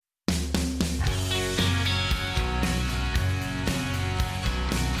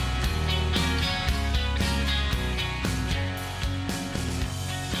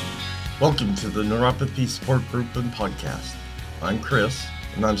Welcome to the Neuropathy Support Group and Podcast. I'm Chris,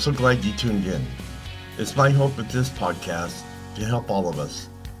 and I'm so glad you tuned in. It's my hope with this podcast to help all of us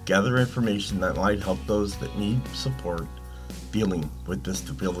gather information that might help those that need support dealing with this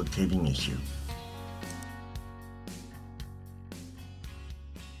debilitating issue.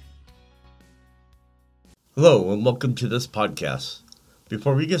 Hello, and welcome to this podcast.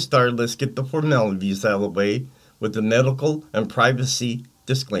 Before we get started, let's get the formalities out of the way with the medical and privacy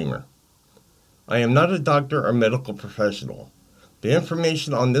disclaimer. I am not a doctor or medical professional. The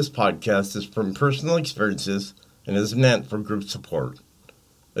information on this podcast is from personal experiences and is meant for group support.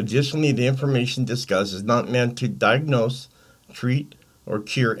 Additionally, the information discussed is not meant to diagnose, treat, or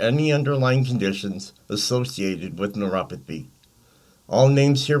cure any underlying conditions associated with neuropathy. All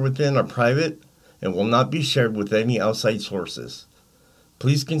names here within are private and will not be shared with any outside sources.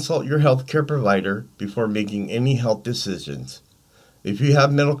 Please consult your healthcare provider before making any health decisions. If you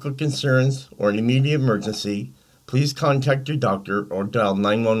have medical concerns or an immediate emergency, please contact your doctor or dial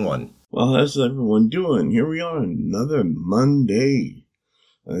 911. Well, how's everyone doing? Here we are, another Monday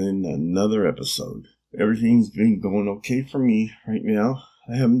and another episode. Everything's been going okay for me right now.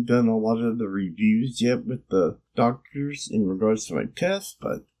 I haven't done a lot of the reviews yet with the doctors in regards to my test,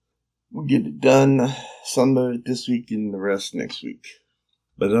 but we'll get it done some of it this week and the rest next week.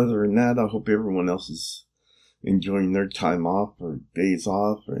 But other than that, I hope everyone else is enjoying their time off or days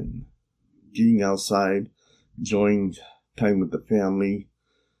off and getting outside, enjoying time with the family.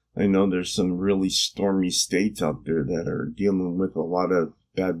 I know there's some really stormy states out there that are dealing with a lot of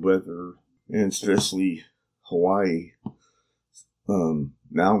bad weather, and especially Hawaii,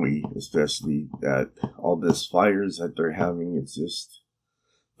 Maui especially, that all this fires that they're having, it's just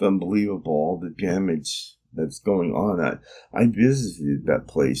unbelievable, all the damage that's going on. I visited that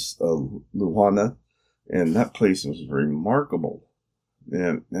place, Luhana, and that place was remarkable.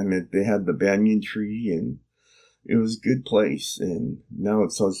 And I mean, they had the banyan tree, and it was a good place. And now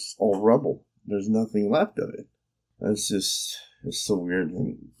it's all rubble. There's nothing left of it. It's so weird.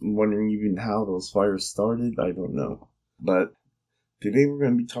 And I'm wondering even how those fires started. I don't know. But today we're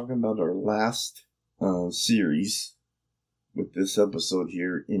going to be talking about our last series with this episode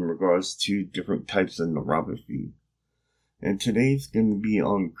here in regards to different types of neuropathy. And today's going to be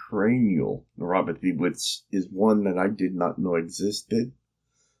on cranial neuropathy, which is one that I did not know existed.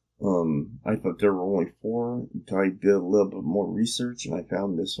 I thought there were only 4 until I did a little bit more research, and I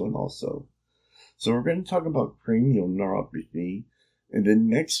found this one also. So we're going to talk about cranial neuropathy, and then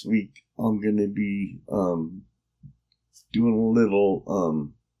next week I'm going to be doing a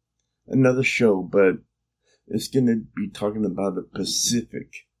little another show, but it's going to be talking about a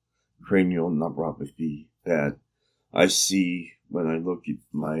specific cranial neuropathy that I see when I look at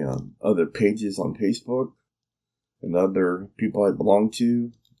my other pages on Facebook and other people I belong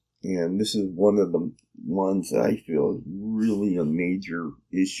to. And this is one of the ones that I feel is really a major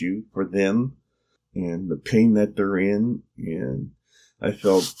issue for them and the pain that they're in. And I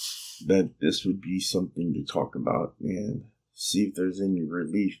felt that this would be something to talk about and see if there's any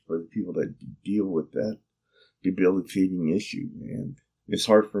relief for the people that deal with that debilitating issue. And it's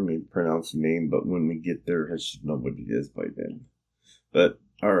hard for me to pronounce the name, but when we get there, I should know what it is by then. But,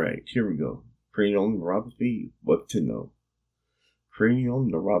 alright, here we go. Cranial neuropathy, what to know. Cranial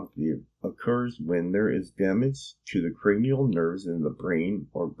neuropathy occurs when there is damage to the cranial nerves in the brain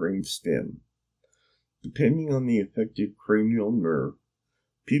or brain stem. Depending on the affected cranial nerve,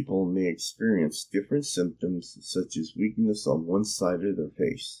 people may experience different symptoms such as weakness on one side of their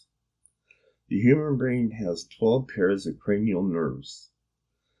face. The human brain has 12 pairs of cranial nerves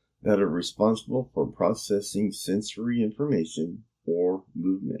that are responsible for processing sensory information or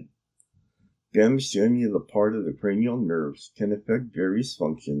movement. Damage to any of the part of the cranial nerves can affect various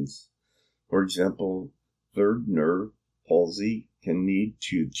functions. For example, third nerve palsy can lead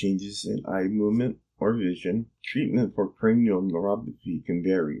to changes in eye movement or vision. Treatment for cranial neuropathy can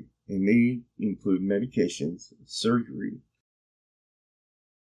vary and may include medications, surgery,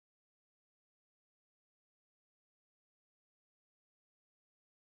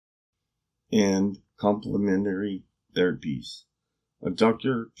 and complementary therapies. A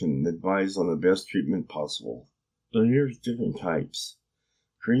doctor can advise on the best treatment possible. So here's different types.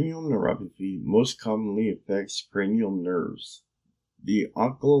 Cranial neuropathy most commonly affects cranial nerves. The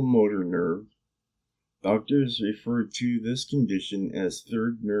oculomotor nerve. Doctors refer to this condition as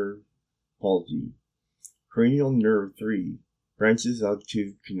third nerve palsy. Cranial nerve 3 branches out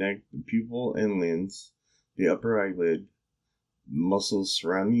to connect the pupil and lens, the upper eyelid, muscles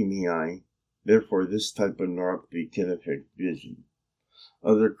surrounding the eye. Therefore, this type of neuropathy can affect vision.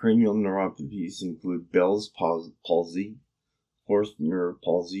 Other cranial neuropathies include Bell's palsy, fourth nerve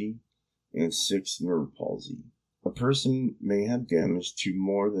palsy, and 6 nerve palsy. A person may have damage to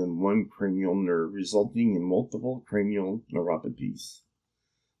more than one cranial nerve, resulting in multiple cranial neuropathies.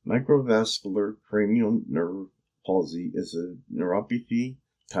 Microvascular cranial nerve palsy is a neuropathy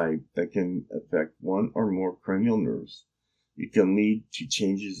type that can affect one or more cranial nerves. It can lead to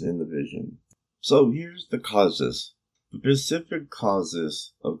changes in the vision. So here's the causes. The specific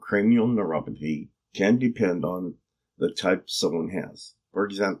causes of cranial neuropathy can depend on the type someone has. For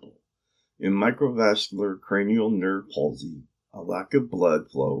example, in microvascular cranial nerve palsy, a lack of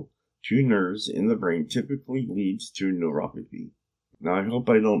blood flow to nerves in the brain typically leads to neuropathy. Now, I hope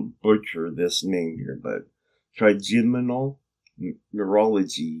I don't butcher this name here, but trigeminal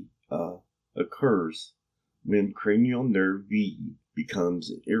neurology occurs when cranial nerve V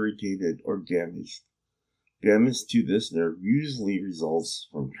becomes irritated or damaged. Damage to this nerve usually results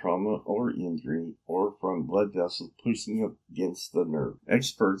from trauma or injury or from blood vessels pushing up against the nerve.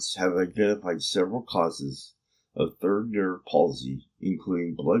 Experts have identified several causes of third nerve palsy,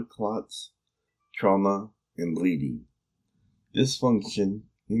 including blood clots, trauma, and bleeding. Dysfunction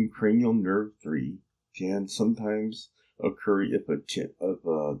in cranial nerve 3 can sometimes occur if a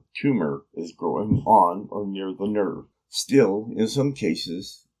tumor is growing on or near the nerve. Still, in some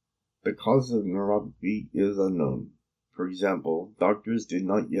cases, the cause of neuropathy is unknown. For example, doctors did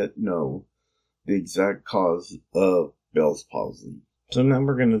not yet know the exact cause of Bell's palsy. So now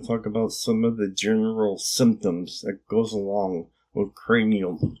we're going to talk about some of the general symptoms that goes along with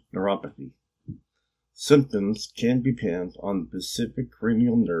cranial neuropathy. Symptoms can depend on the specific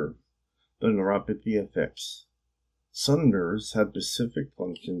cranial nerve the neuropathy affects. Some nerves have specific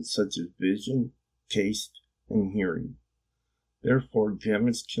functions such as vision, taste, and hearing. Therefore,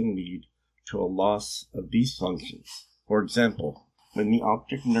 damage can lead to a loss of these functions. For example, when the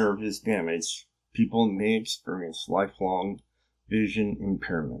optic nerve is damaged, people may experience lifelong vision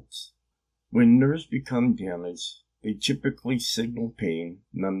impairments. When nerves become damaged, they typically signal pain,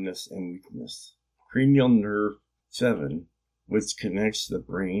 numbness, and weakness. Cranial nerve 7, which connects the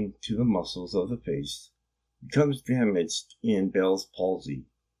brain to the muscles of the face, becomes damaged in Bell's palsy.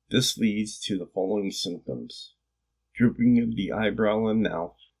 This leads to the following symptoms: drooping of the eyebrow and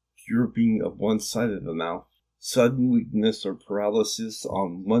mouth, drooping of one side of the mouth, sudden weakness or paralysis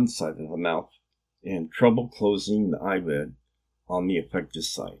on one side of the mouth, and trouble closing the eyelid on the affected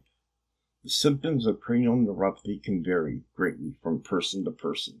side. The symptoms of cranial neuropathy can vary greatly from person to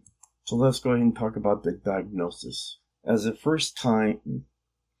person. So let's go ahead and talk about the diagnosis. As a first time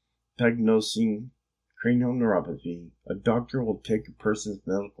diagnosing cranial neuropathy, a doctor will take a person's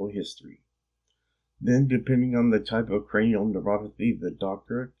medical history. Then, depending on the type of cranial neuropathy the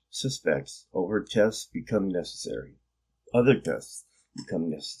doctor suspects, other tests become necessary. A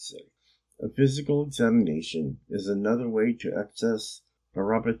physical examination is another way to assess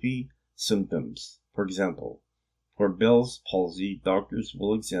neuropathy symptoms. For example, for Bell's palsy, doctors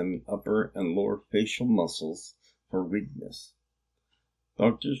will examine upper and lower facial muscles for weakness.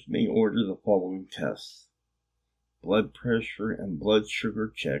 Doctors may order the following tests: blood pressure and blood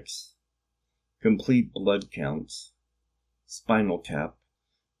sugar checks, complete blood counts, spinal tap,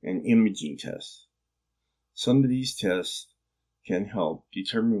 and imaging tests. Some of these tests can help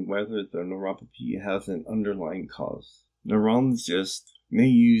determine whether the neuropathy has an underlying cause. Neurologists may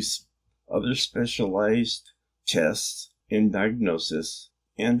use other specialized tests in diagnosis,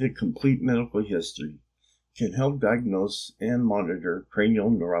 and a complete medical history can help diagnose and monitor cranial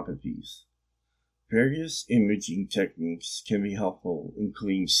neuropathies. Various imaging techniques can be helpful,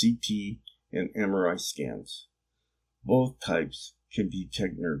 including CT and MRI scans. Both types can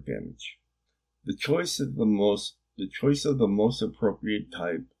detect nerve damage. The choice of the most appropriate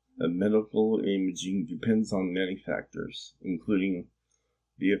type of medical imaging depends on many factors, including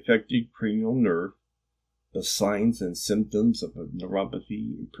the affected cranial nerve, the signs and symptoms of a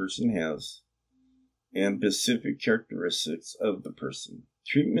neuropathy a person has, and specific characteristics of the person.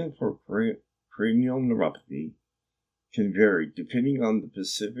 Treatment for cranial neuropathy can vary depending on the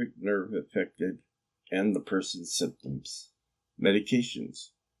specific nerve affected and the person's symptoms.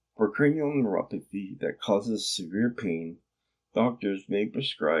 Medications. For cranial neuropathy that causes severe pain, doctors may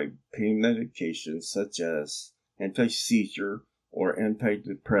prescribe pain medications such as anti-seizure or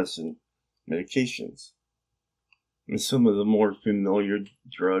antidepressant medications. And some of the more familiar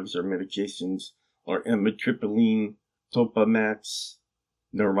drugs or medications are amitriptyline, Topamax,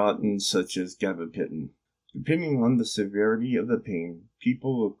 Neurontin such as gabapentin. Depending on the severity of the pain,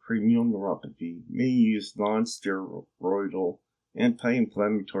 people with cranial neuropathy may use non-steroidal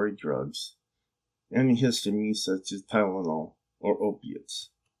anti-inflammatory drugs, antihistamines such as Tylenol, or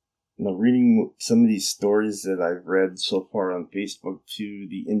opiates. Now, reading some of these stories that I've read so far on Facebook to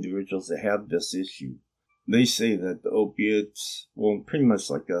the individuals that have this issue, they say that the opiates, well, pretty much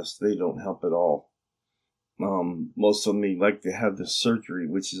like us, they don't help at all. Most of them may like to have the surgery,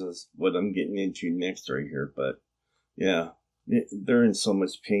 which is what I'm getting into next right here. But yeah, they're in so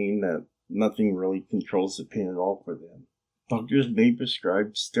much pain that nothing really controls the pain at all for them. Doctors may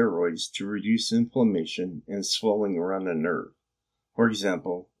prescribe steroids to reduce inflammation and swelling around a nerve. For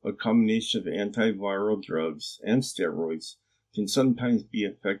example, a combination of antiviral drugs and steroids can sometimes be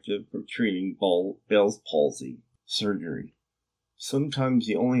effective for treating Bell's palsy. Surgery. Sometimes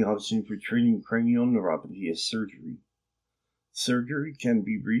the only option for treating cranial neuropathy is surgery. Surgery can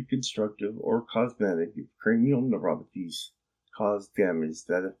be reconstructive or cosmetic if cranial neuropathies cause damage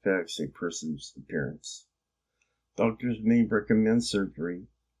that affects a person's appearance. Doctors may recommend surgery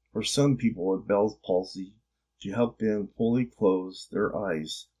for some people with Bell's palsy to help them fully close their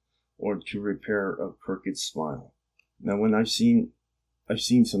eyes or to repair a crooked smile. Now, when I've seen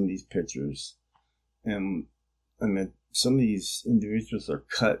some of these pictures, and I mean, some of these individuals are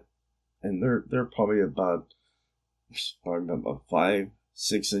cut, and they're probably about 5-6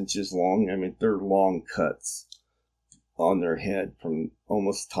 inches long. I mean, they're long cuts on their head from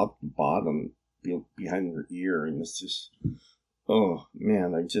almost top to bottom behind their ear, and it's just, oh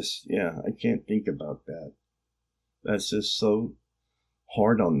man, I can't think about that. That's just so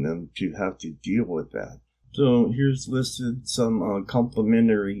hard on them to have to deal with that. So here's listed some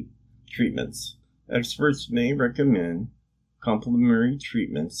complementary treatments. Experts may recommend complementary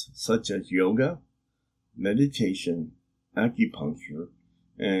treatments such as yoga, meditation, acupuncture,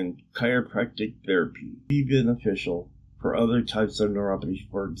 and chiropractic therapy be beneficial for other types of neuropathy.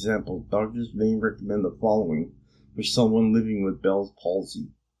 For example, doctors may recommend the following for someone living with Bell's palsy: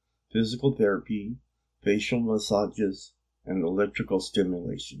 physical therapy, facial massages, and electrical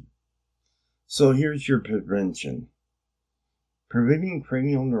stimulation. So here's your prevention. Preventing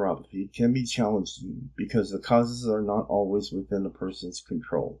cranial neuropathy can be challenging because the causes are not always within a person's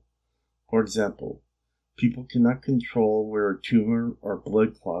control. For example, people cannot control where a tumor or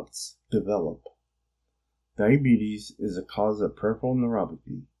blood clots develop. Diabetes is a cause of peripheral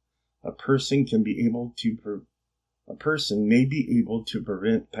neuropathy. A person may be able to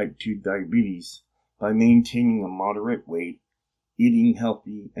prevent type 2 diabetes by maintaining a moderate weight, eating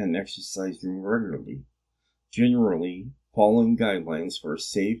healthy, and exercising regularly. Generally, following guidelines for a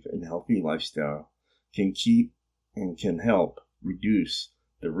safe and healthy lifestyle can help reduce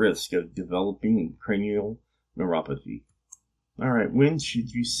the risk of developing cranial neuropathy. Alright, when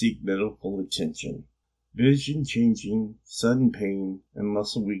should you seek medical attention? Vision changing, sudden pain, and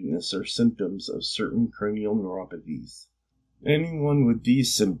muscle weakness are symptoms of certain cranial neuropathies. Anyone with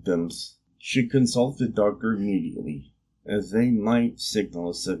these symptoms should consult a doctor immediately, as they might signal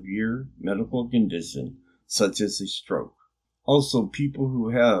a severe medical condition such as a stroke. Also, people who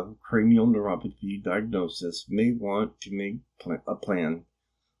have cranial neuropathy diagnosis may want to make a plan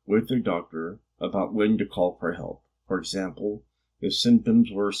with their doctor about when to call for help. For example, if symptoms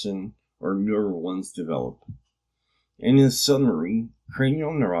worsen or newer ones develop. And in summary,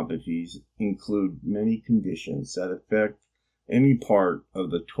 cranial neuropathies include many conditions that affect any part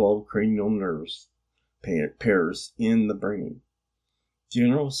of the 12 cranial nerves pairs in the brain.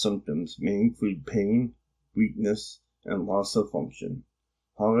 General symptoms may include pain, weakness, and loss of function.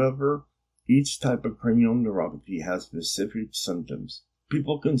 However, each type of cranial neuropathy has specific symptoms.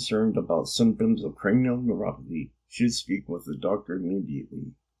 People concerned about symptoms of cranial neuropathy should speak with the doctor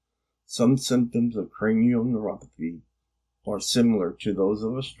immediately. Some symptoms of cranial neuropathy are similar to those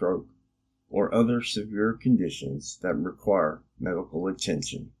of a stroke or other severe conditions that require medical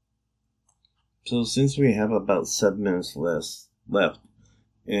attention. So since we have about 7 minutes left,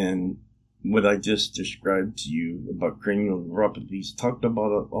 and what I just described to you about cranial neuropathies talked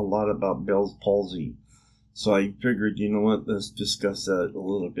about a lot about Bell's palsy, so I figured, you know what, let's discuss that a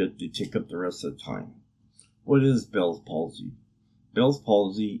little bit to take up the rest of the time. What is Bell's palsy? Bell's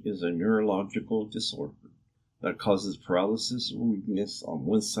palsy is a neurological disorder that causes paralysis or weakness on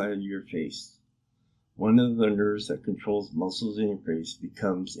one side of your face. One of the nerves that controls muscles in your face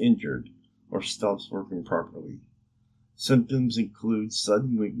becomes injured or stops working properly. Symptoms include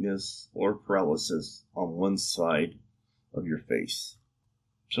sudden weakness or paralysis on one side of your face.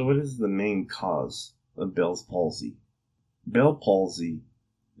 So what is the main cause of Bell's palsy? Bell's palsy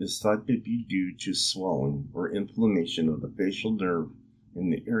is thought to be due to swelling or inflammation of the facial nerve in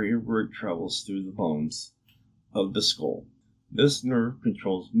the area where it travels through the bones of the skull. This nerve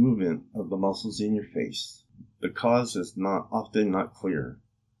controls movement of the muscles in your face. The cause is often not clear.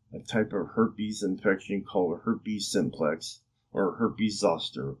 A type of herpes infection called herpes simplex or herpes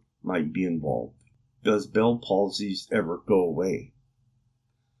zoster might be involved. Does Bell's palsy ever go away?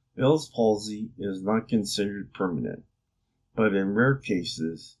 Bell's palsy is not considered permanent, but in rare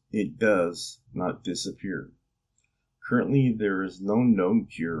cases, it does not disappear. Currently, there is no known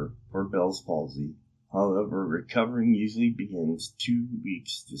cure for Bell's palsy. However, recovering usually begins 2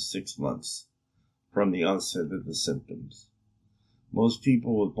 weeks to 6 months from the onset of the symptoms. Most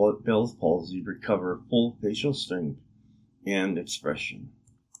people with Bell's palsy recover full facial strength and expression.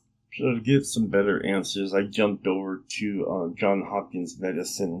 So to get some better answers, I jumped over to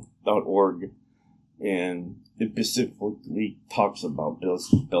JohnsHopkinsMedicine.org, and it specifically talks about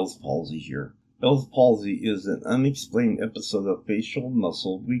Bell's palsy here. Bell's palsy is an unexplained episode of facial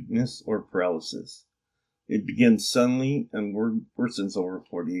muscle weakness or paralysis. It begins suddenly and worsens over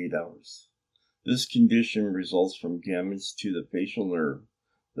 48 hours. This condition results from damage to the facial nerve,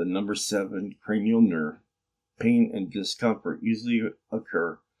 the number 7 cranial nerve. Pain and discomfort usually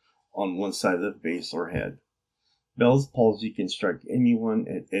occur on one side of the face or head. Bell's palsy can strike anyone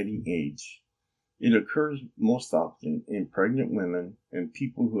at any age. It occurs most often in pregnant women and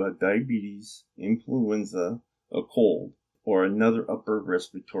people who have diabetes, influenza, a cold, or another upper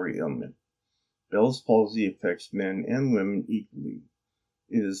respiratory ailment. Bell's palsy affects men and women equally.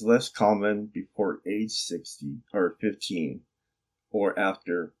 It is less common before age 60 or 15 or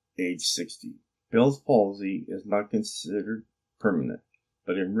after age 60. Bell's palsy is not considered permanent,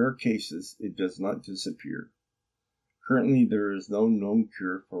 but in rare cases it does not disappear. Currently, there is no known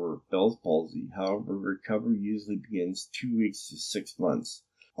cure for Bell's palsy. However, recovery usually begins 2 weeks to 6 months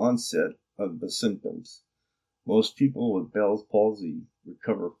onset of the symptoms. Most people with Bell's palsy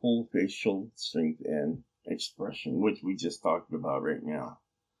recover full facial strength and expression, which we just talked about right now.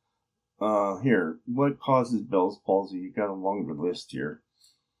 Here, what causes Bell's palsy? You got a longer list here.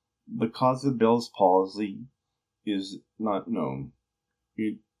 The cause of Bell's palsy is not known.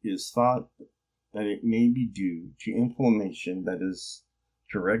 It is thought that it may be due to inflammation that is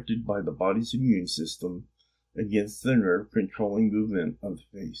directed by the body's immune system against the nerve controlling movement of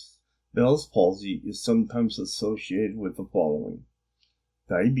the face. Bell's palsy is sometimes associated with the following: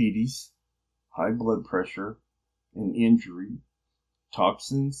 diabetes, high blood pressure, an injury,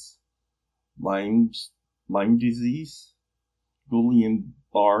 toxins, Lyme disease,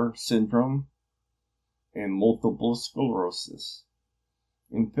 Guillain-Barré syndrome, and multiple sclerosis.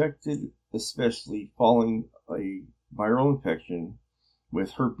 Infected, especially following a viral infection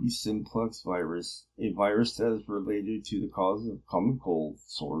with herpes simplex virus, a virus that is related to the cause of common cold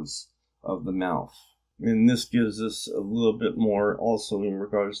sores of the mouth. And this gives us a little bit more also in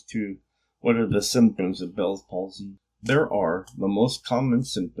regards to what are the symptoms of Bell's palsy. There are the most common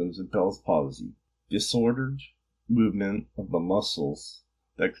symptoms of Bell's palsy: disordered movement of the muscles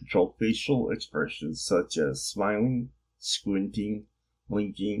that control facial expressions such as smiling, squinting,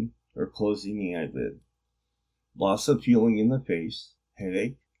 blinking, or closing the eyelid; loss of feeling in the face,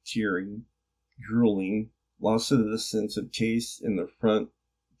 headache, tearing, drooling, loss of the sense of taste in the front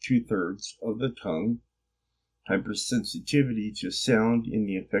 2/3 of the tongue, hypersensitivity to sound in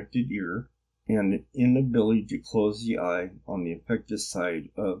the affected ear, and inability to close the eye on the affected side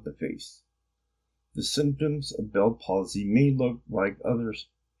of the face. The symptoms of Bell's palsy may look like other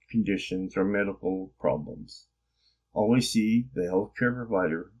conditions or medical problems. Always see the healthcare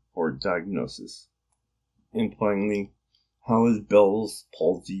provider for a diagnosis. And finally, how is Bell's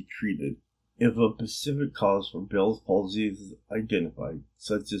palsy treated? If a specific cause for Bell's palsy is identified,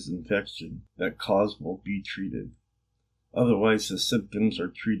 such as infection, that cause will be treated. Otherwise, the symptoms are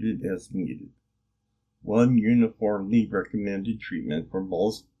treated as needed. One uniformly recommended treatment for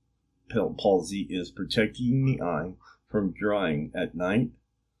Bell's palsy is protecting the eye from drying at night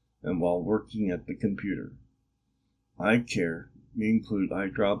and while working at the computer. Eye care may include eye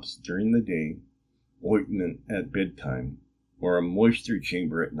drops during the day, ointment at bedtime, or a moisture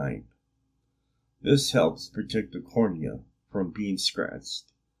chamber at night. This helps protect the cornea from being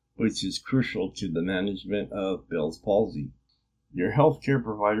scratched, which is crucial to the management of Bell's palsy. Your healthcare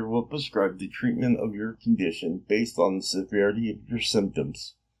provider will prescribe the treatment of your condition based on the severity of your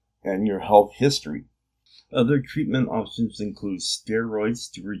symptoms and your health history. Other treatment options include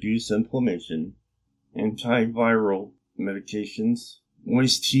steroids to reduce inflammation, antiviral medications,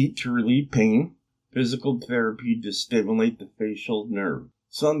 moist heat to relieve pain, physical therapy to stimulate the facial nerve.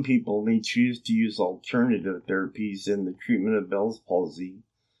 Some people may choose to use alternative therapies in the treatment of Bell's palsy,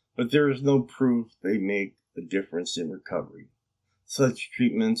 but there is no proof they make a difference in recovery. Such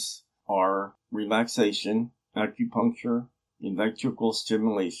treatments are relaxation, acupuncture, electrical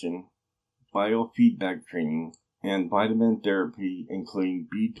stimulation, biofeedback training, and vitamin therapy, including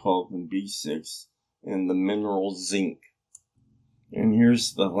B12 and B6, and the mineral zinc. And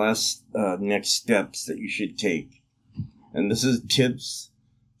here's the last next steps that you should take. And this is tips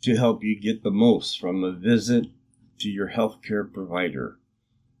to help you get the most from a visit to your healthcare provider.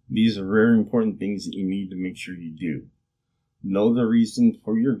 These are very important things that you need to make sure you do. Know the reason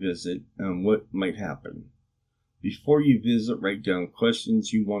for your visit and what might happen. Before you visit, write down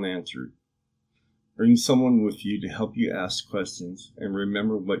questions you want answered. Bring someone with you to help you ask questions and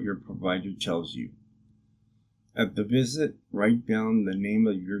remember what your provider tells you. At the visit, write down the name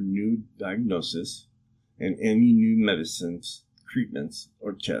of your new diagnosis and any new medicines, treatments,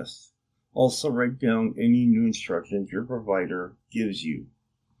 or tests. Also write down any new instructions your provider gives you.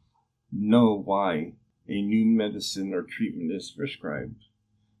 Know why a new medicine or treatment is prescribed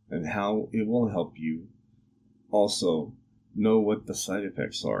and how it will help you. Also, know what the side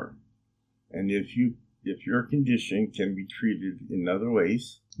effects are. And if your condition can be treated in other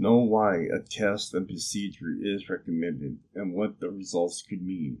ways, know why a test and procedure is recommended and what the results could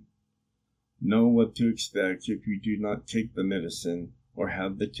mean. Know what to expect if you do not take the medicine or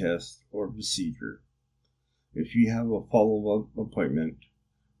have the test or procedure. If you have a follow-up appointment,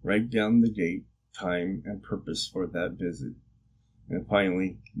 write down the date, time, and purpose for that visit. And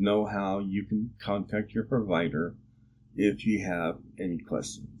finally, know how you can contact your provider if you have any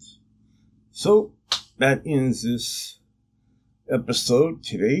questions. So, that ends this episode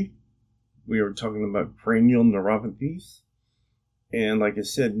today. We were talking about cranial neuropathies. And like I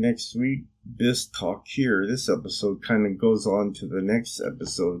said, next week, this episode kind of goes on to the next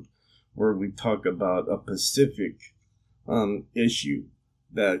episode where we talk about a specific issue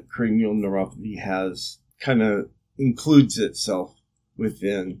that cranial neuropathy has, kind of includes itself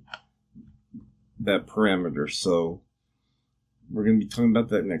within that parameter. So we're going to be talking about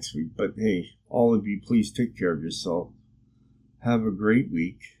that next week. But hey, all of you, please take care of yourself. Have a great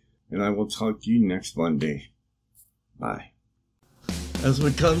week, and I will talk to you next Monday. Bye. As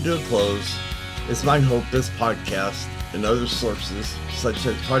we come to a close, it's my hope this podcast and other sources, such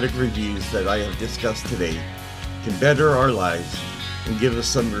as product reviews that I have discussed today, can better our lives and give us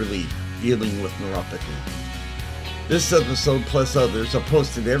some relief dealing with neuropathy. This episode plus others are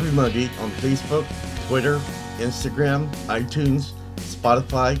posted every Monday on Facebook, Twitter, Instagram, iTunes,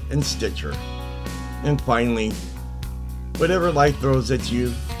 Spotify, and Stitcher. And finally, whatever life throws at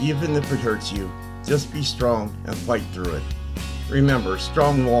you, even if it hurts you, just be strong and fight through it. Remember,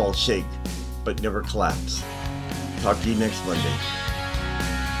 strong walls shake, but never collapse. Talk to you next Monday.